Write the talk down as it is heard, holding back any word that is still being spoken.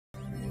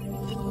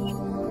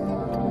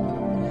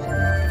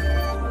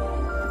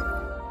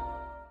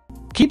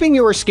Keeping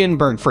your skin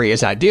burn-free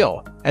is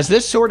ideal, as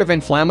this sort of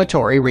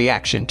inflammatory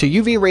reaction to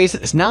UV rays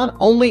is not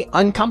only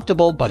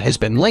uncomfortable but has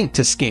been linked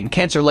to skin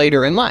cancer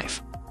later in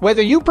life.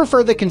 Whether you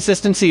prefer the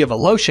consistency of a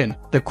lotion,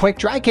 the quick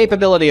dry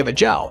capability of a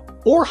gel,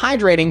 or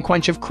hydrating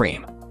quench of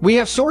cream, we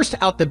have sourced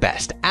out the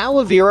best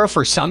aloe vera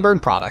for sunburn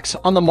products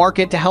on the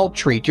market to help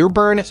treat your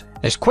burns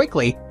as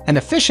quickly and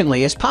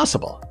efficiently as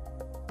possible.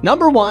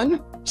 Number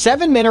 1.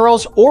 7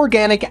 Minerals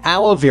Organic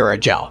Aloe Vera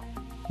Gel.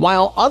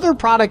 While other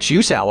products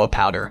use aloe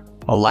powder,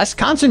 a less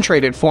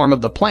concentrated form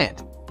of the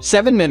plant,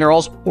 7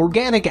 Minerals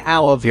Organic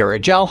Aloe Vera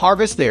Gel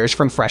harvests theirs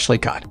from freshly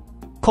cut,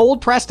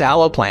 cold-pressed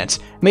aloe plants,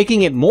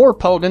 making it more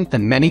potent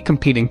than many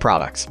competing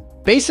products.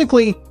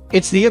 Basically,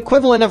 it's the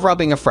equivalent of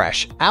rubbing a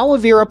fresh aloe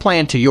vera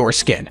plant to your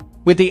skin,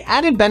 with the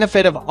added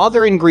benefit of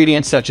other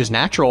ingredients such as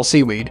natural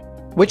seaweed,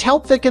 which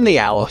help thicken the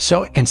aloe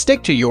so it can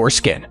stick to your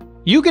skin.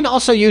 You can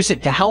also use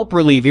it to help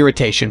relieve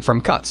irritation from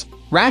cuts,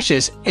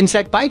 rashes,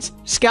 insect bites,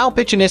 scalp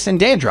itchiness and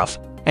dandruff,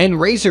 and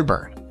razor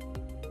burn.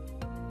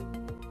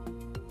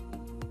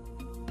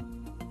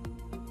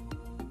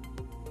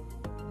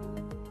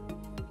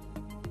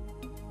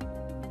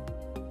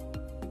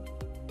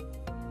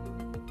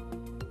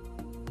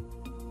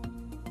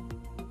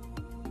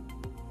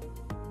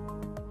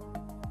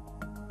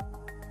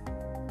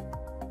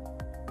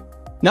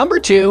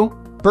 Number 2.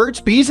 Burt's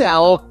Bees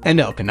Aloe and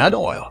Coconut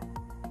Oil.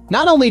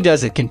 Not only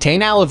does it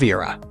contain aloe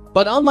vera,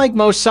 but unlike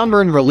most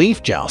sunburn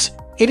relief gels,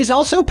 it is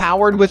also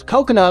powered with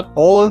coconut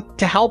oil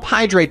to help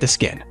hydrate the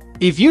skin.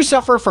 If you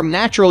suffer from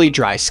naturally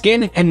dry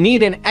skin and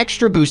need an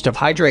extra boost of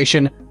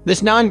hydration,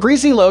 this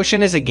non-greasy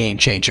lotion is a game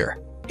changer.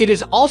 It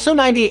is also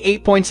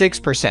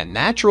 98.6%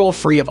 natural,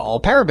 free of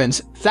all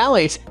parabens,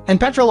 phthalates, and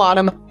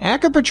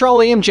petrolatum,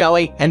 petroleum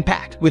jelly, and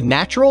packed with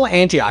natural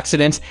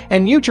antioxidants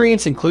and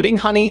nutrients including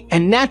honey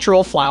and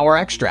natural flower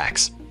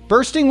extracts.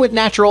 Bursting with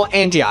natural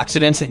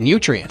antioxidants and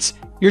nutrients,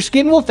 your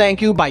skin will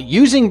thank you by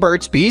using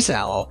Burt's Bees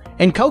Aloe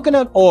and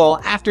Coconut Oil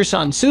After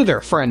Sun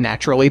Soother for a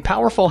naturally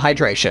powerful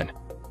hydration.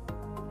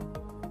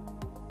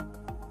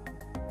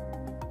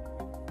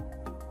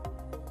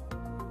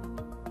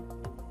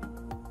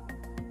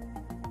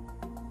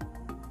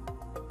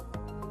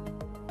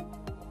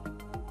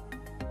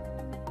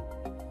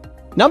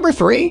 Number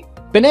 3.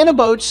 Banana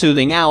Boat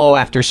Soothing Aloe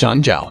After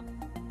Sun Gel.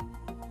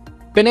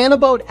 Banana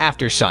Boat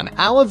After Sun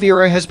Aloe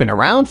Vera has been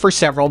around for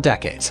several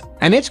decades,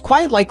 and it's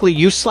quite likely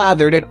you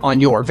slathered it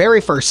on your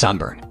very first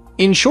sunburn.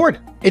 In short,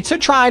 it's a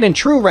tried and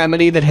true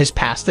remedy that has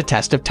passed the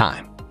test of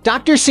time.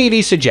 Dr.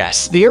 Soothe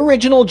suggests the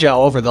original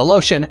gel over the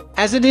lotion,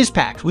 as it is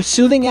packed with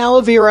soothing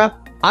aloe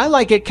vera. I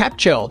like it kept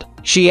chilled,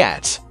 she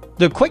adds.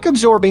 The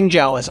quick-absorbing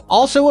gel is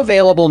also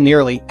available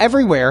nearly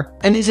everywhere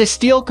and is a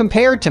steal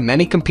compared to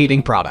many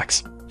competing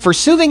products. For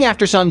soothing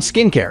after-sun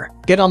skincare,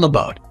 get on the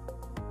boat.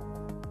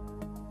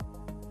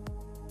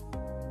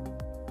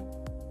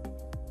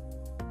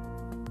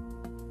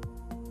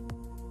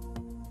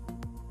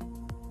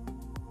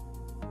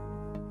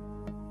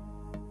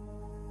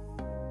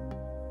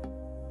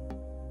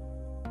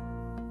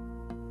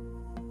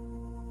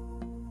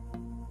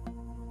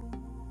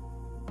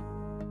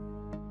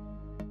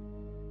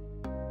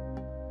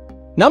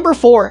 Number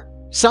 4.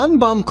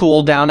 Sunburn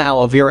Cool Down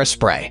Aloe Vera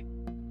Spray.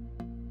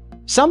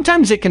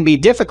 Sometimes it can be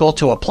difficult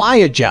to apply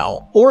a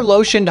gel or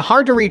lotion to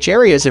hard-to-reach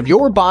areas of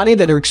your body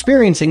that are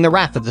experiencing the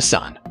wrath of the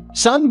sun.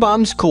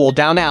 Sunburn's Cool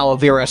Down Aloe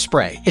Vera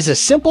Spray is a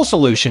simple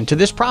solution to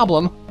this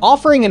problem,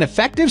 offering an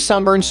effective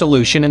sunburn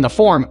solution in the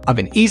form of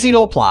an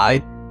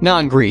easy-to-apply,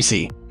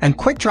 non-greasy, and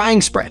quick-drying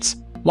spritz.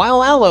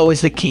 While aloe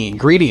is the key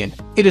ingredient,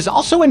 it is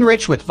also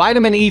enriched with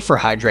vitamin E for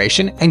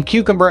hydration and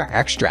cucumber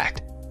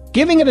extract,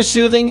 giving it a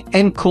soothing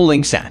and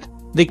cooling scent.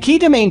 The key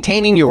to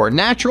maintaining your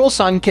natural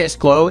sun-kissed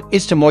glow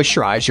is to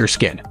moisturize your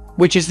skin,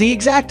 which is the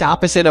exact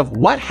opposite of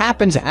what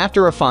happens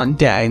after a fun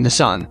day in the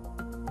sun.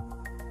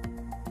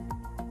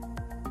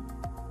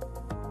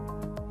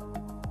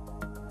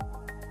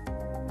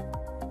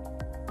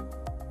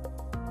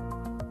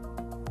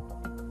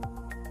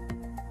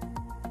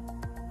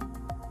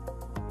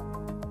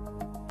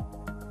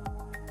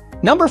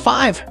 Number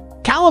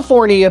 5.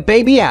 California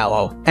Baby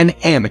Aloe and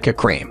Amica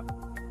Cream.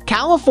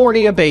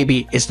 California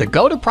Baby is the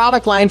go-to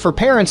product line for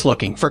parents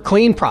looking for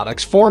clean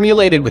products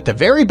formulated with the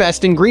very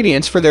best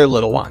ingredients for their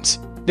little ones.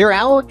 Their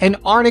Aloe and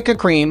Arnica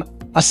Cream,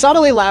 a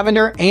subtly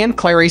lavender and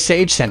clary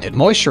sage scented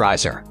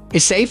moisturizer,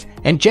 is safe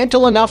and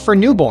gentle enough for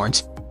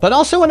newborns, but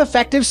also an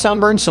effective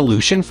sunburn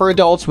solution for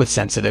adults with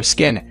sensitive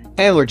skin,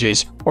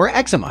 allergies, or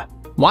eczema.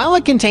 While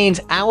it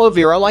contains aloe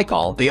vera like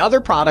all the other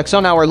products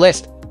on our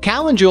list,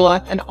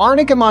 calendula and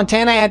Arnica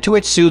montana add to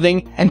its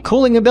soothing and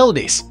cooling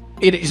abilities.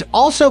 It is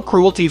also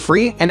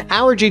cruelty-free and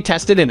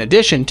allergy-tested in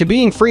addition to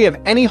being free of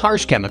any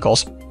harsh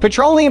chemicals,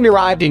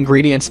 petroleum-derived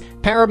ingredients,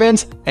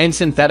 parabens, and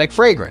synthetic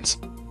fragrance.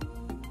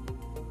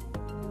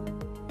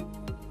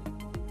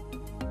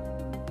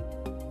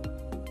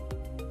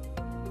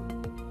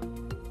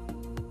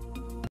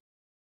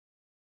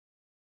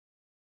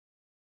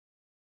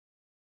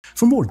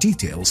 For more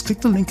details, click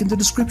the link in the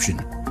description.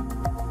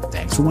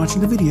 Thanks for watching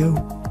the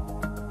video.